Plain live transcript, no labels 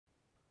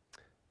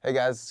Hey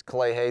guys, it's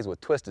Clay Hayes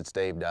with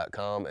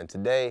twistedstave.com, and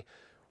today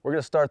we're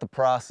going to start the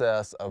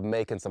process of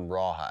making some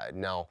rawhide.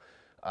 Now,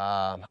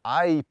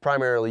 I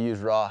primarily use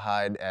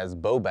rawhide as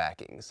bow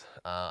backings.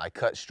 I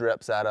cut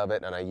strips out of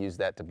it and I use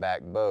that to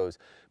back bows,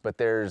 but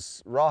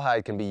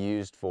rawhide can be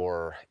used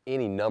for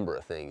any number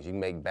of things. You can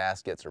make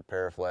baskets or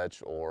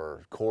parafletch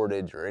or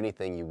cordage or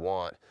anything you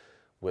want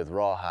with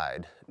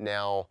rawhide.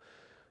 Now,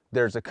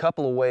 there's a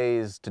couple of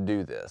ways to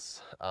do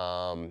this.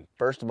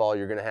 First of all,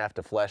 you're gonna have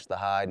to flesh the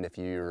hide, and if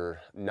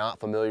you're not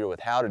familiar with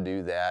how to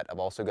do that, I've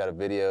also got a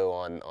video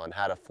on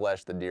how to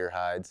flesh the deer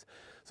hides,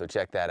 so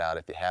check that out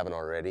if you haven't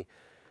already.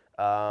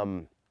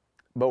 But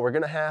we're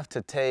gonna have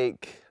to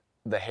take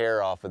the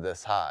hair off of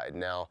this hide.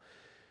 Now,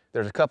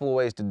 there's a couple of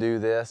ways to do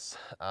this.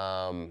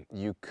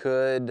 You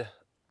could,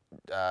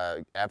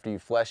 after you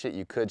flesh it,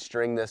 you could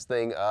string this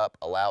thing up,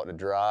 allow it to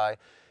dry,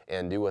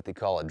 and do what they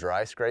call a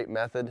dry scrape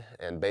method.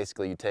 And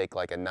basically you take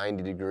like a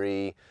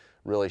 90-degree,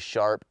 really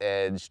sharp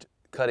edged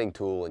cutting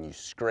tool and you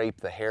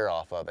scrape the hair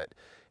off of it.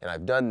 And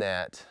I've done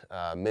that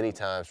many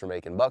times for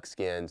making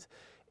buckskins,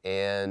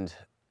 and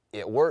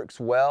it works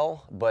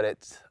well, but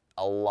it's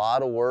a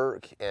lot of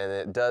work and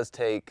it does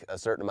take a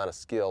certain amount of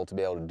skill to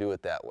be able to do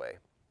it that way.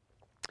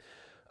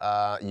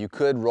 You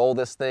could roll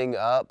this thing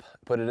up,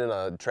 put it in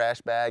a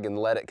trash bag and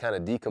let it kind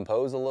of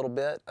decompose a little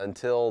bit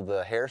until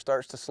the hair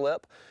starts to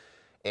slip.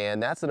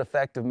 And that's an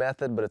effective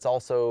method, but it's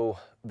also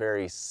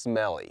very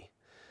smelly.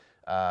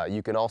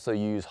 You can also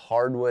use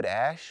hardwood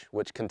ash,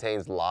 which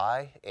contains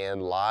lye,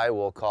 and lye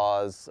will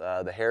cause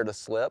the hair to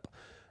slip.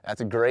 That's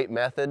a great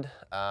method,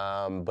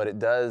 but it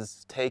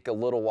does take a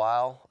little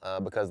while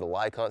because the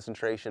lye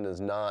concentration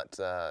is not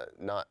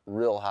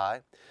real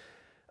high.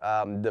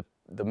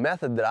 The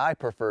method that I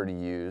prefer to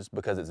use,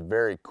 because it's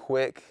very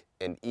quick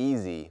and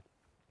easy,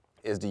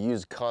 is to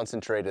use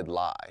concentrated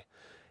lye.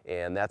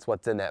 And that's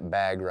what's in that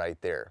bag right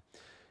there.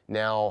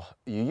 Now,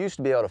 you used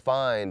to be able to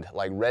find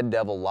like Red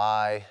Devil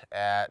lye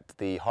at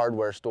the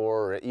hardware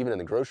store or even in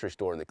the grocery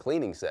store in the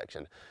cleaning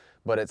section,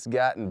 but it's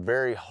gotten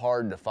very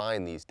hard to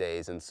find these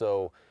days, and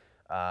so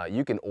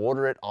you can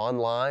order it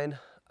online.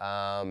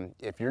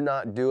 If you're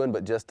not doing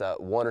but just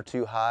one or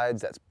two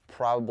hides, that's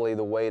probably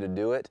the way to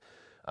do it.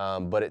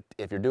 But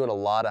if you're doing a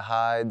lot of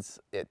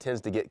hides, it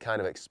tends to get kind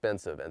of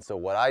expensive, and so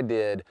what I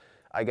did,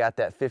 I got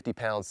that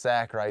 50-pound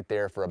sack right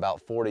there for about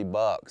 40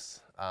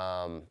 bucks.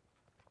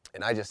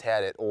 And I just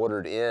had it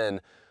ordered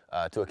in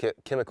to a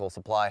chemical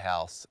supply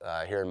house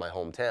here in my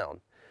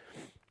hometown.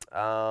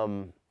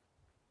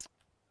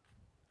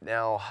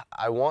 Now,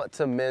 I want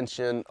to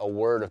mention a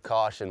word of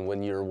caution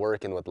when you're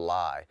working with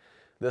lye.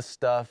 This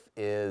stuff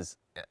is,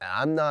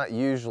 I'm not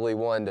usually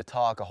one to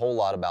talk a whole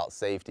lot about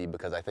safety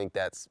because I think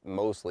that's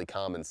mostly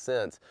common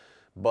sense,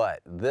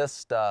 but this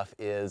stuff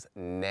is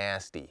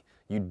nasty.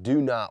 You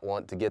do not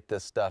want to get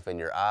this stuff in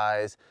your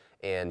eyes,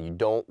 and you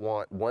don't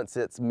want, once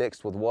it's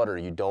mixed with water,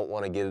 you don't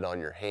want to get it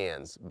on your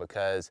hands,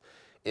 because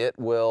it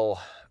will,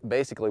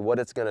 basically what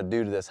it's going to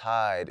do to this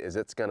hide is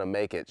it's going to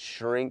make it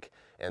shrink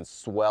and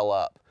swell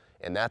up,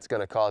 and that's going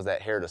to cause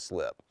that hair to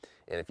slip.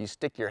 And if you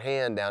stick your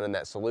hand down in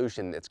that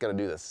solution, it's going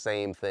to do the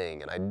same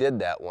thing. And I did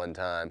that one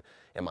time,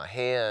 and my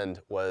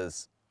hand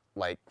was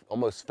like,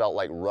 almost felt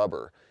like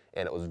rubber,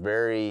 and it was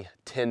very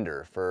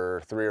tender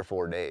for 3 or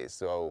 4 days.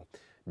 So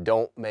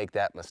don't make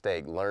that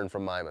mistake. Learn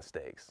from my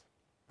mistakes.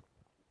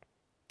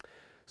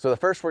 So the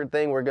first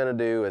thing we're gonna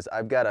do is,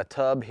 I've got a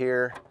tub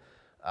here.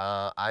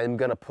 I'm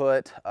gonna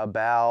put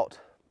about,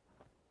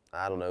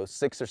 I don't know,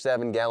 6 or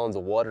 7 gallons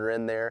of water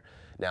in there.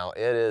 Now,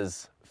 it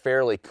is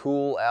fairly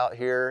cool out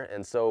here,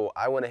 and so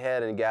I went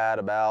ahead and got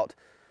about,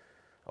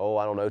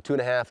 I don't know,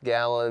 2.5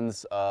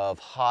 gallons of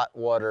hot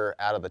water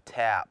out of the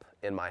tap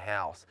in my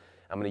house.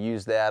 I'm gonna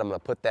use that, I'm gonna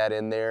put that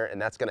in there, and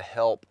that's gonna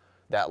help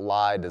that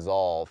lye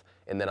dissolve.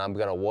 And then I'm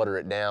gonna water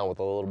it down with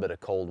a little bit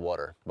of cold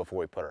water before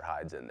we put our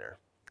hides in there.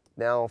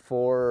 Now,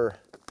 for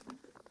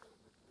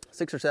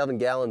 6 or 7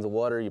 gallons of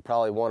water, you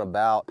probably want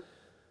about,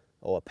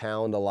 a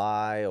pound of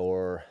lye,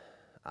 or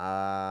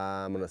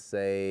I'm gonna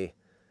say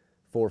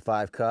 4 or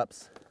 5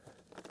 cups.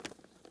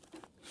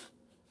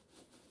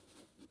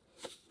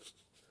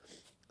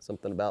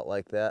 Something about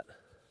like that.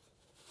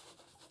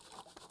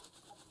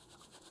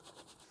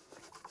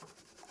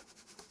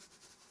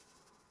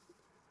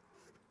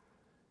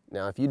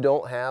 Now, if you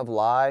don't have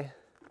lye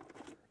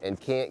and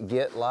can't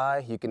get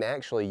lye, you can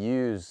actually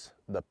use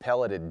the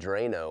pelleted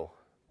Drano.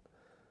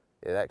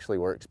 It actually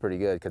works pretty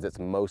good because it's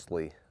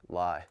mostly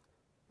lye.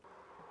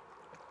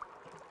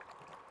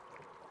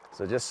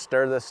 So just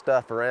stir this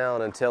stuff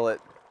around until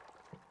it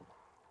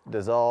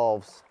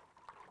dissolves.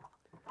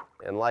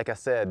 And like I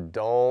said,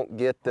 don't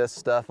get this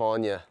stuff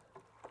on you.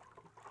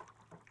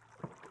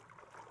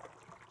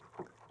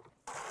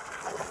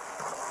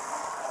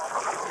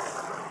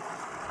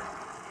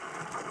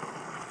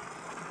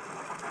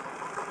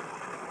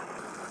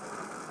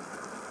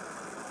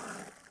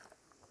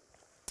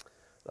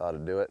 Ought to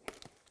do it.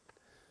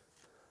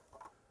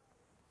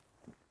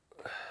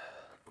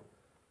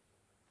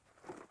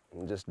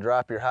 And just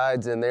drop your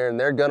hides in there, and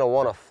they're gonna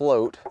want to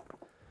float.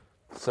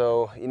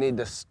 So you need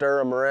to stir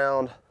them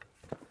around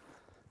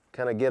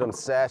kind of get them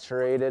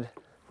saturated,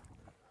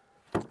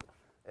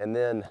 and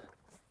then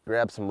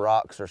grab some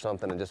rocks or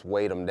something and just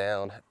weight them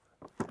down.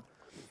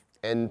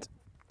 And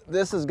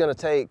this is going to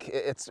take,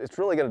 it's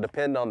really going to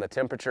depend on the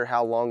temperature,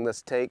 how long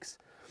this takes.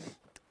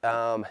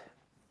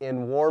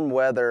 In warm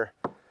weather,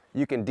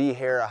 you can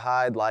dehair a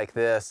hide like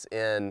this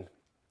in,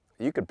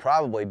 you could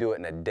probably do it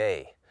in a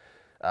day,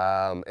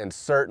 and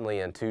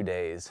certainly in 2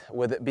 days.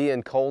 With it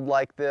being cold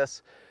like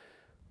this,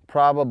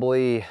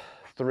 probably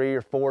 3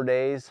 or 4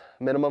 days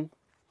minimum.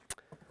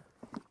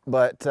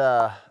 But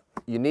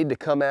you need to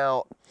come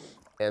out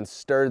and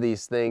stir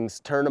these things,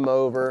 turn them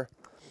over,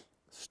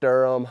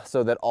 stir them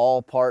so that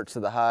all parts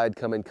of the hide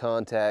come in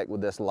contact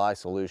with this lye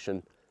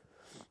solution.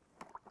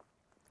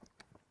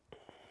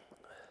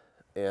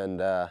 And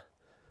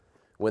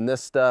when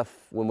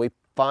we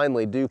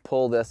finally do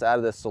pull this out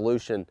of this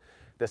solution,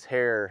 this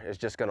hair is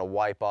just going to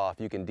wipe off.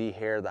 You can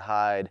dehair the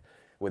hide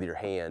with your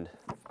hand.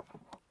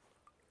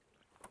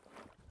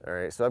 All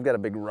right, so I've got a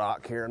big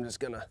rock here. I'm just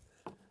going to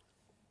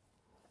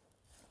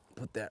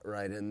put that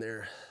right in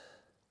there.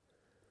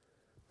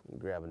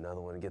 Grab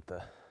another one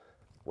and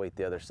weight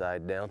the other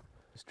side down.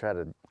 Just try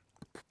to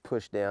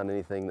push down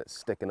anything that's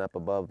sticking up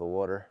above the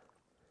water.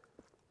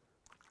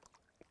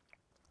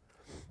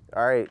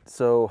 All right,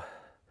 so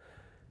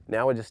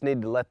now we just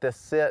need to let this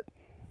sit,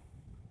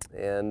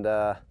 and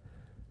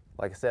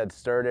like I said,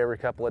 stir it every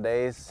couple of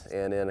days,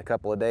 and in a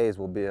couple of days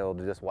we'll be able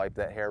to just wipe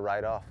that hair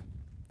right off.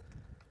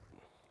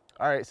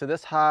 All right, so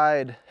this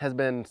hide has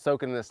been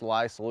soaking in this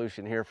lye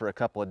solution here for a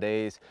couple of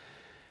days,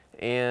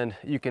 and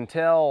you can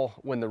tell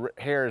when the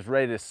hair is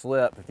ready to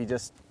slip. If you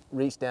just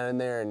reach down in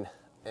there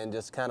and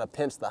just kind of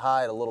pinch the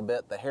hide a little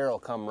bit, the hair will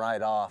come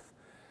right off.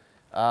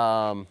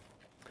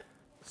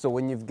 So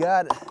when you've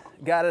got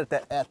it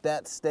at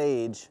that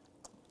stage,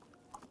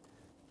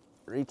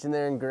 reach in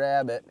there and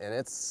grab it, and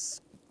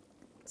it's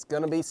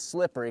gonna be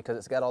slippery because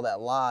it's got all that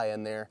lye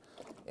in there,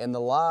 and the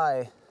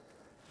lye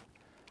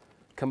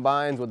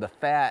combines with the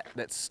fat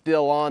that's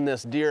still on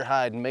this deer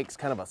hide and makes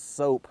kind of a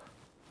soap.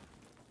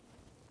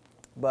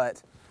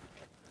 But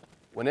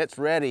when it's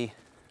ready,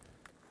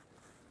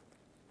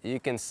 you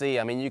can see,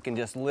 I mean, you can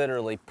just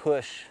literally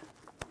push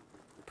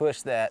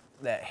that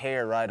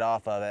hair right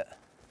off of it.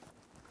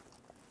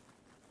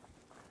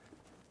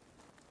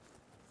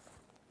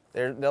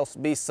 There'll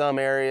be some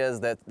areas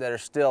that are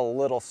still a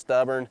little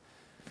stubborn.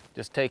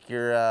 Just take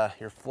your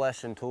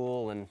fleshing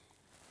tool and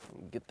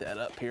get that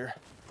up here.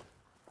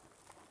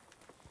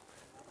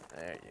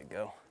 There you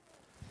go.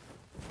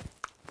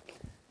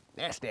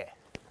 Nasty.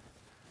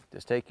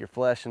 Just take your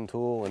fleshing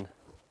tool and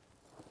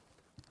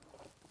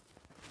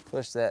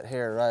push that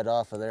hair right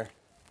off of there.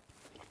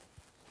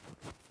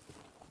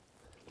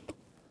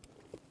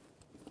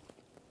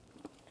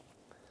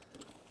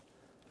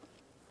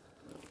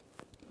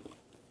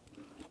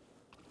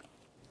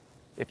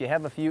 If you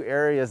have a few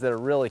areas that are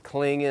really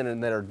clinging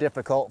and that are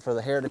difficult for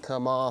the hair to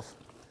come off,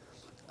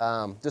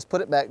 just put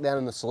it back down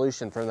in the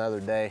solution for another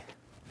day,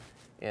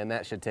 and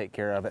that should take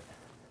care of it.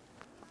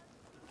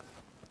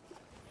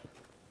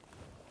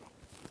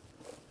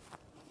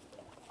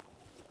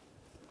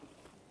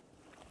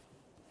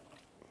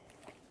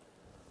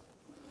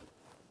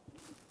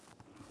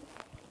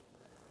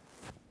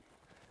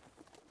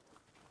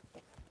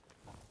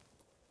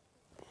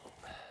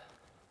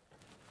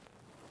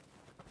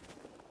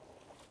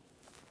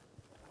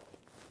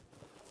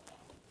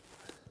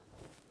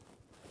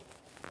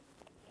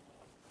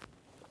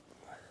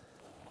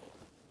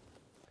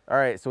 All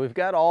right, so we've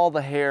got all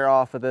the hair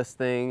off of this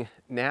thing.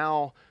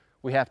 Now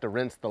we have to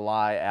rinse the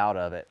lye out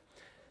of it.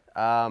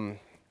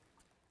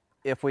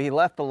 If we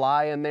left the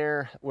lye in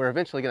there, we're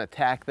eventually gonna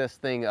tack this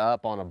thing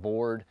up on a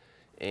board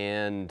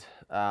and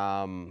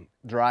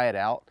dry it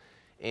out.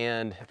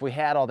 And if we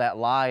had all that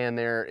lye in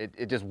there,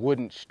 it just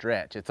wouldn't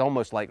stretch. It's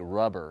almost like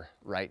rubber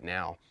right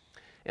now.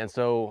 And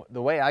so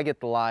the way I get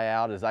the lye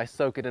out is I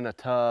soak it in a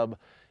tub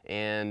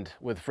and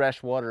with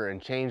fresh water and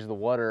change the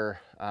water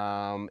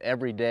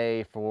every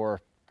day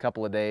for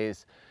couple of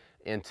days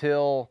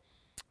until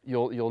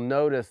you'll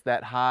notice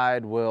that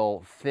hide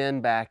will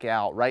thin back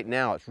out. Right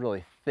now it's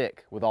really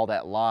thick with all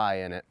that lye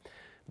in it,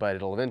 but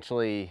it'll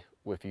eventually,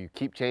 if you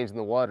keep changing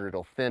the water,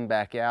 it'll thin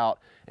back out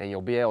and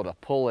you'll be able to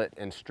pull it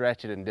and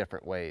stretch it in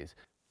different ways.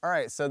 All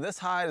right, so this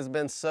hide has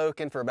been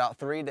soaking for about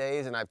 3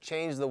 days and I've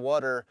changed the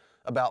water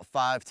about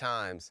 5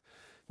 times.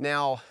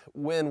 Now,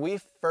 when we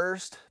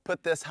first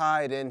put this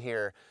hide in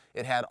here,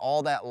 it had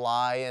all that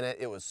lye in it.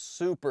 It was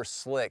super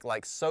slick,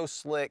 like so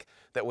slick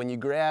that when you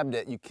grabbed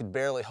it, you could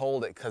barely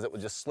hold it because it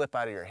would just slip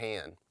out of your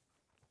hand.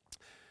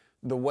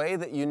 The way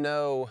that you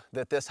know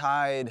that this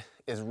hide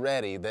is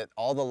ready, that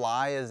all the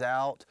lye is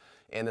out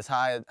and this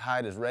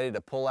hide is ready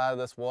to pull out of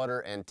this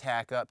water and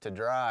tack up to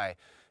dry,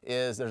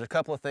 is there's a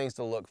couple of things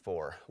to look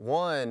for.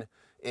 One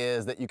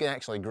is that you can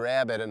actually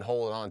grab it and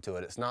hold on to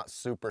it. It's not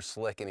super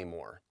slick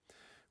anymore.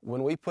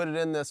 When we put it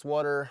in this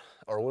water,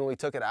 or when we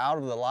took it out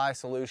of the lye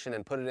solution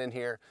and put it in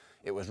here,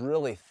 it was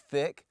really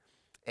thick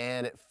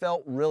and it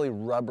felt really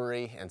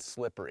rubbery and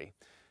slippery.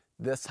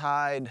 This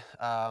hide,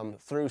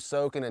 through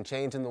soaking and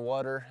changing the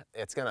water,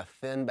 it's gonna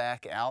thin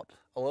back out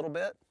a little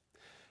bit.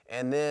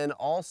 And then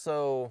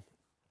also,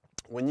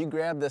 when you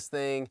grab this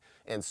thing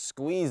and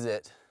squeeze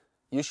it,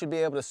 you should be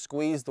able to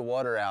squeeze the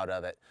water out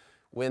of it.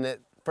 When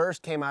it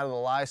first came out of the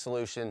lye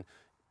solution,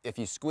 if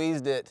you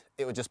squeezed it,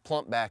 it would just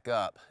plump back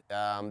up.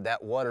 That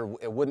water,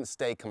 it wouldn't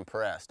stay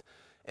compressed.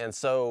 And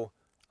so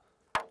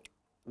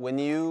when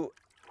you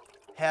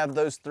have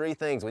those three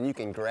things, when you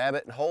can grab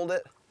it and hold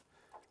it,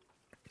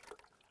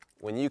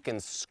 when you can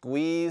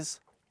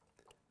squeeze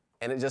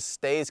and it just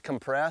stays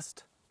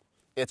compressed,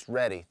 it's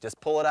ready.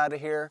 Just pull it out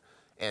of here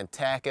and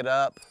tack it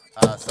up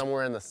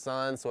somewhere in the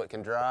sun so it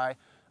can dry.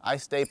 I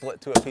staple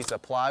it to a piece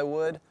of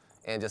plywood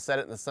and just set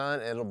it in the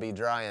sun, and it'll be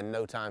dry in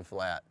no time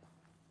flat.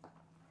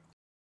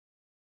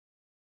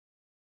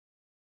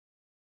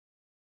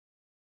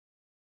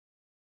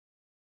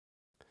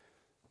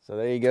 So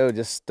there you go,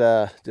 just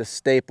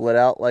staple it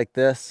out like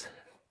this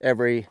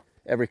every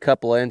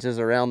couple of inches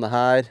around the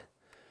hide,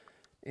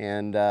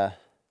 and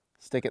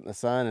stick it in the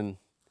sun and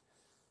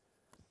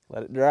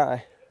let it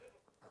dry.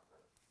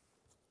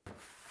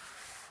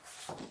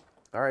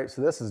 All right,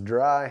 so this is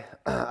dry.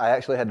 I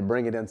actually had to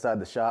bring it inside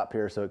the shop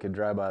here so it could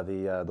dry by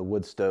the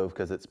wood stove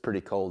because it's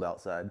pretty cold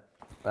outside.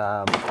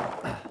 All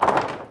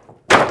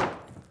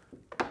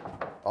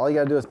you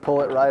gotta do is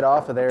pull it right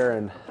off of there,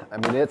 and I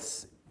mean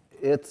it's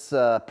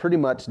pretty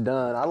much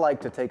done. I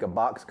like to take a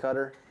box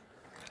cutter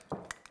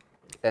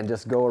and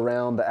just go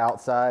around the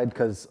outside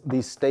because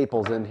these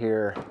staples in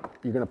here,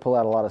 you're gonna pull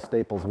out a lot of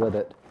staples with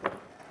it,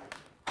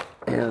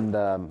 and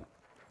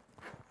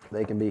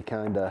they can be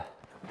kind of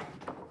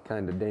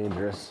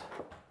dangerous.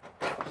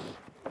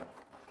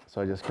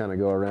 So I just kind of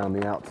go around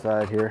the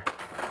outside here.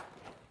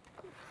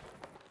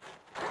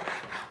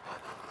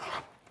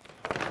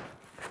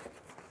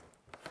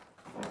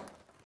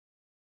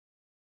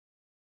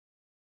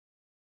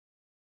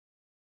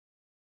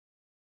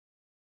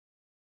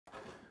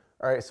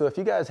 All right, so if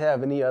you guys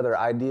have any other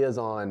ideas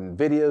on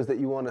videos that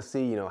you want to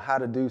see, you know, how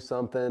to do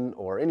something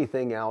or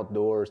anything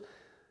outdoors,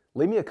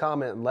 leave me a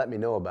comment and let me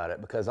know about it,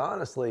 because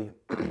honestly,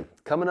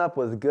 coming up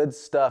with good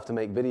stuff to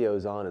make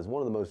videos on is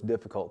one of the most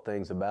difficult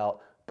things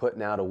about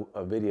putting out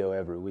a video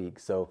every week.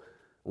 So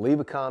leave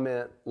a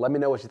comment, let me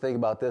know what you think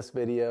about this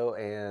video,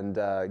 and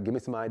give me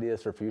some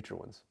ideas for future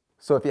ones.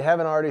 So if you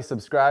haven't already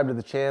subscribed to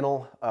the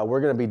channel, we're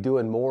going to be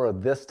doing more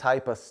of this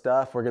type of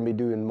stuff. We're going to be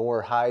doing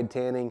more hide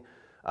tanning.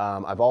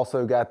 I've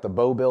also got the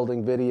bow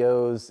building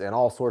videos and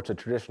all sorts of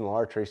traditional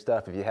archery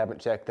stuff. If you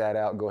haven't checked that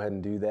out, go ahead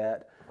and do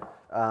that.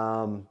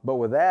 But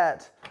with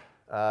that,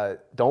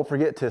 don't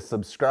forget to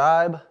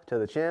subscribe to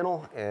the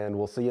channel, and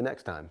we'll see you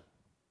next time.